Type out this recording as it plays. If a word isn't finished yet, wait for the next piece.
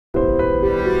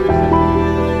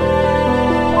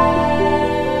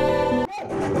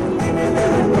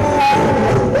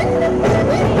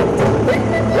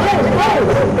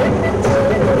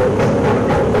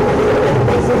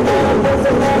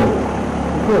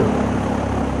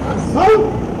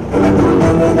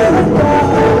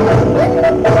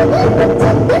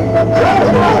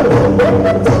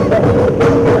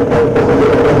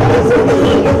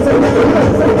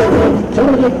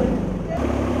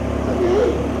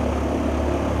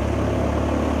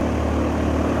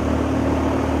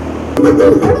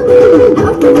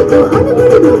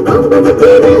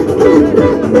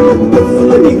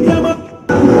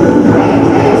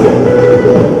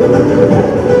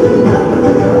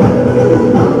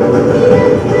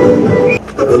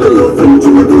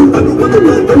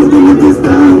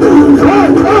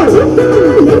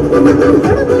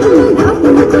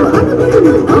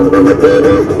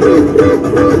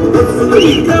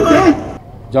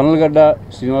జొన్నలగడ్డ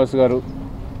శ్రీనివాస్ గారు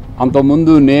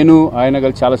అంతకుముందు నేను ఆయన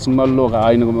కలిసి చాలా సినిమాల్లో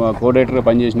ఆయన కోఆర్డినేటర్గా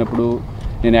పనిచేసినప్పుడు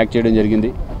నేను యాక్ట్ చేయడం జరిగింది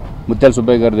ముత్యాల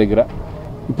సుబ్బయ్య గారి దగ్గర.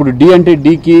 ఇప్పుడు డి అంటే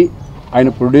డీకి ఆయన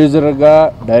ప్రొడ్యూసర్గా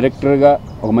డైరెక్టర్గా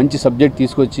ఒక మంచి సబ్జెక్ట్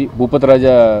తీసుకొచ్చి భూపతి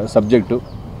రాజా సబ్జెక్టు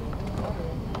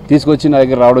తీసుకొచ్చి నా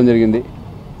దగ్గర రావడం జరిగింది.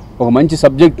 ఒక మంచి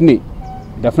సబ్జెక్ట్ని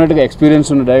డెఫినెట్గా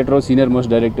ఎక్స్పీరియన్స్ ఉన్న డైరెక్టర్, సీనియర్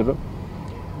మోస్ట్ డైరెక్టరు,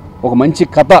 ఒక మంచి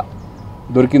కథ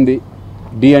దొరికింది.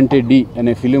 డి అంటే డి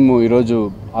అనే ఫిలిం ఈరోజు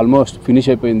ఆల్మోస్ట్ ఫినిష్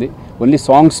అయిపోయింది. ఓన్లీ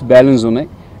సాంగ్స్ బ్యాలెన్స్ ఉన్నాయి.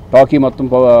 టాకీ మొత్తం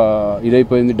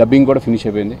ఇదైపోయింది. డబ్బింగ్ కూడా ఫినిష్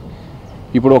అయిపోయింది.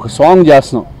 ఇప్పుడు ఒక సాంగ్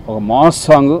చేస్తున్నాం, ఒక mass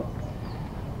song.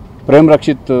 Prem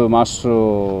Rakshit master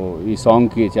ఈ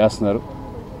సాంగ్కి చేస్తున్నారు.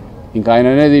 ఇంకా ఆయన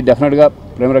అనేది డెఫినెట్గా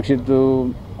ప్రేమ్ రక్షిత్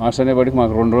మాస్టర్ అనేప్పటికి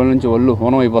మాకు 2 రోజుల నుంచి ఒళ్ళు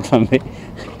హోనం అయిపోతుంది.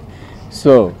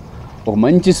 సో ఒక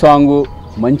మంచి సాంగు,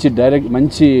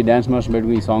 మంచి డ్యాన్స్ మాస్టర్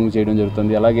పెట్టుకుని ఈ సాంగ్ చేయడం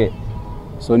జరుగుతుంది. అలాగే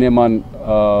సోనియా మాన్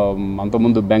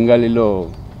అంతకుముందు బెంగాలీలో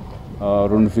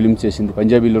 2 ఫిలిమ్స్ చేసింది,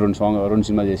 పంజాబీలో 2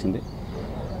 సినిమాలు చేసింది.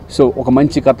 సో ఒక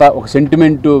మంచి కథ, ఒక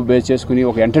సెంటిమెంట్ బేస్ చేసుకుని,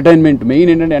 ఒక ఎంటర్టైన్మెంట్, మెయిన్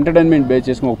ఏంటంటే ఎంటర్టైన్మెంట్ బేస్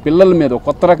చేసుకుని ఒక పిల్లల మీద ఒక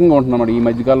కొత్త రకంగా ఉంటున్నమాట. ఈ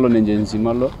మధ్యకాలంలో నేను చేసిన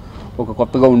సినిమాల్లో ఒక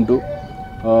కొత్తగా ఉంటూ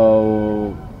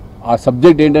ఆ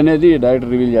సబ్జెక్ట్ ఏంటనేది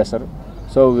డైరెక్టర్ రివీల్ చేస్తారు.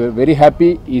 So very happy.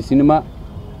 ఈ సినిమా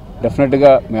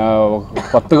డెఫినెట్గా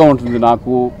కొత్తగా ఉంటుంది.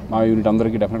 నాకు మా యూనిట్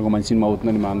అందరికీ డెఫినెట్గా మంచి సినిమా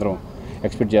అవుతుందని మేము అందరం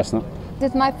ఎక్స్పెక్ట్ చేస్తున్నాం.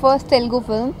 This is my first Telugu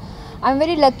film. I'm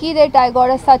very lucky that I got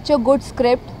such a good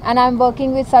script and I'm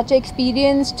working with such an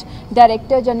experienced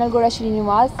director, Jonnalagadda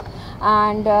Srinivasa,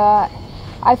 and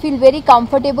I feel very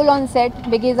comfortable on set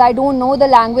because I don't know the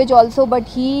language also, but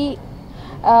he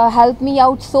helped me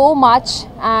out so much,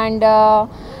 and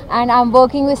I'm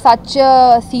working with such a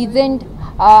seasoned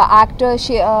actor,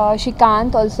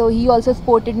 Srikanth also. He also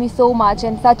supported me so much,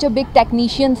 and such a big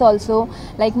technicians also,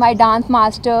 like my dance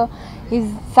master.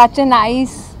 He's such a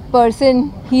nice person.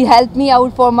 He helped me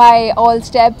out for my all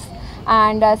steps,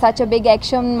 and such a big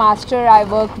action master I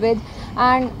worked with,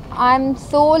 and I'm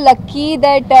so lucky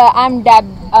that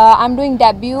I'm doing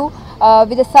debut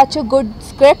with such a good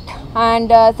script and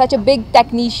such a big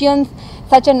technicians,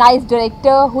 such a nice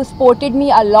director who supported me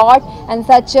a lot, and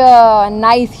such a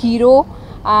nice hero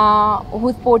who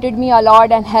supported me a lot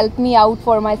and helped me out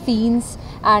for my scenes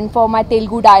and for my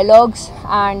Telugu dialogues,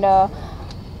 and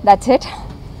that's it.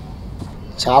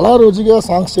 చాలా రోజుగా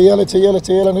songs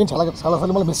చేయాలని చాలా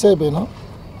సినిమాలు miss అయిపోయాను.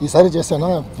 ఈసారి చేశాను.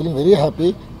 Feeling very happy.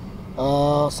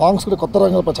 Songs కూడా కొత్త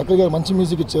రంగా చక్రి గారు మంచి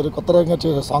మ్యూజిక్ ఇచ్చారు. కొత్త రంగా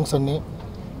చేసే సాంగ్స్ అన్నీ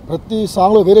ప్రతి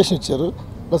సాంగ్లో వేరియేషన్ ఇచ్చారు.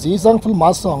 ప్లస్ ఈ song full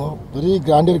mass song, very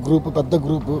granted group, పెద్ద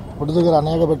గ్రూప్. పొడి దగ్గర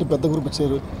అన్నయ్య కాబట్టి పెద్ద గ్రూప్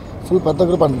ఇచ్చారు. ఫుల్ పెద్ద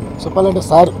గ్రూప్ అండి. చెప్పాలంటే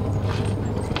సార్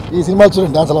ఈ సినిమా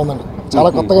చూడండి, డ్యాన్స్ ఎలా ఉందండి, చాలా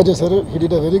కొత్తగా చేశారు. He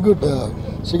did a very good.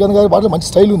 Srikanth గారి బాటలో మంచి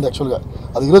స్టైల్ ఉంది యాక్చువల్గా.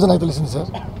 అది ఈరోజు నాకు తెలిసింది సార్.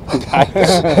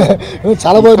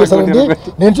 చాలా బాగా చేశారండి.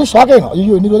 నేను చూసి షాక్ అయినా,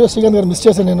 అయ్యో ఇన్ని రోజులు శ్రీకాంత్ గారు మిస్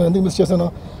చేశాను. నేను ఎందుకు మిస్ చేశాను?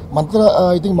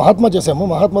 ఐ థింక్ మహాత్మా చేసాము,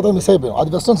 మహాత్మాతో మిస్ అయిపోయాం. అది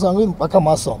western song, Pakka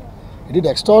mass song. It did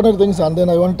extraordinary things. And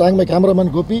then I want thank my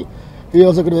cameraman Gopi. He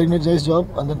also did very nice job.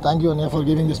 And then thank you అన్నయ్య for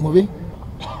giving this movie.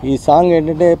 ఈ song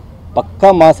ఏంటంటే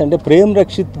పక్కా mass. అంటే ప్రేమ్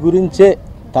రక్షిత్ గురించే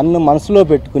తను మనసులో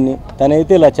పెట్టుకుని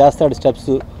తనైతే ఇలా చేస్తాడు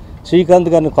స్టెప్స్, శ్రీకాంత్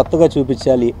గారిని కొత్తగా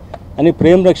చూపించాలి అని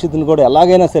ప్రేమ్ రక్షిత్ని కూడా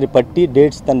ఎలాగైనా సరే పట్టి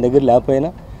డేట్స్ తన దగ్గర లేకపోయినా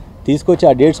తీసుకొచ్చి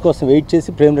ఆ డేట్స్ కోసం వెయిట్ చేసి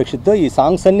ప్రేమ్ రక్షిత్తో ఈ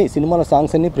సాంగ్స్ అన్నీ, సినిమాలో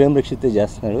సాంగ్స్ అన్నీ ప్రేమ్ రక్షిత్తే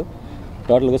చేస్తున్నాడు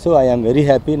టోటల్గా. So I'm very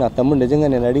happy. నా తమ్ముడు నిజంగా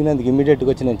నేను అడిగినందుకు ఇమీడియట్గా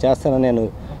వచ్చి నేను చేస్తాను, నేను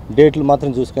డేట్లు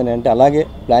మాత్రం చూసుకొని అంటే అలాగే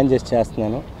ప్లాన్ చేసి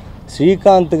చేస్తున్నాను.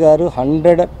 శ్రీకాంత్ గారు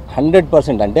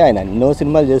 100% అంటే ఆయన ఎన్నో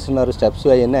సినిమాలు చేస్తున్నారు, స్టెప్స్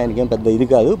అవన్నీ ఆయనకేం పెద్ద ఇది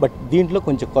కాదు. బట్ దీంట్లో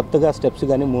కొంచెం కొత్తగా స్టెప్స్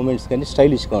కానీ మూమెంట్స్ కానీ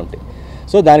స్టైలిష్గా ఉంటాయి.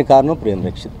 సో దానికి కారణం ప్రేమ్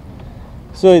రక్షిత్.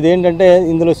 సో ఇదేంటంటే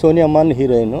ఇందులో సోనియా మాన్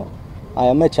హీరోయిన్. ఆ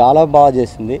అమ్మాయి చాలా బాగా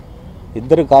చేసింది.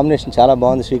 ఇద్దరు కాంబినేషన్ చాలా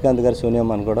బాగుంది. శ్రీకాంత్ గారు, సోనియా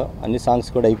మాన్ కూడా. అన్ని సాంగ్స్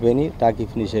కూడా అయిపోయినాయి, టాకీ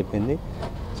ఫినిష్ అయిపోయింది.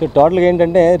 సో టోటల్గా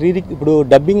ఏంటంటే ఇప్పుడు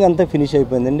డబ్బింగ్ అంతా ఫినిష్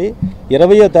అయిపోయిందండి.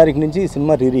 20వ తారీఖు నుంచి ఈ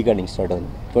సినిమా రికార్డింగ్ స్టార్ట్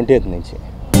అవుతుంది, 20th నుంచి.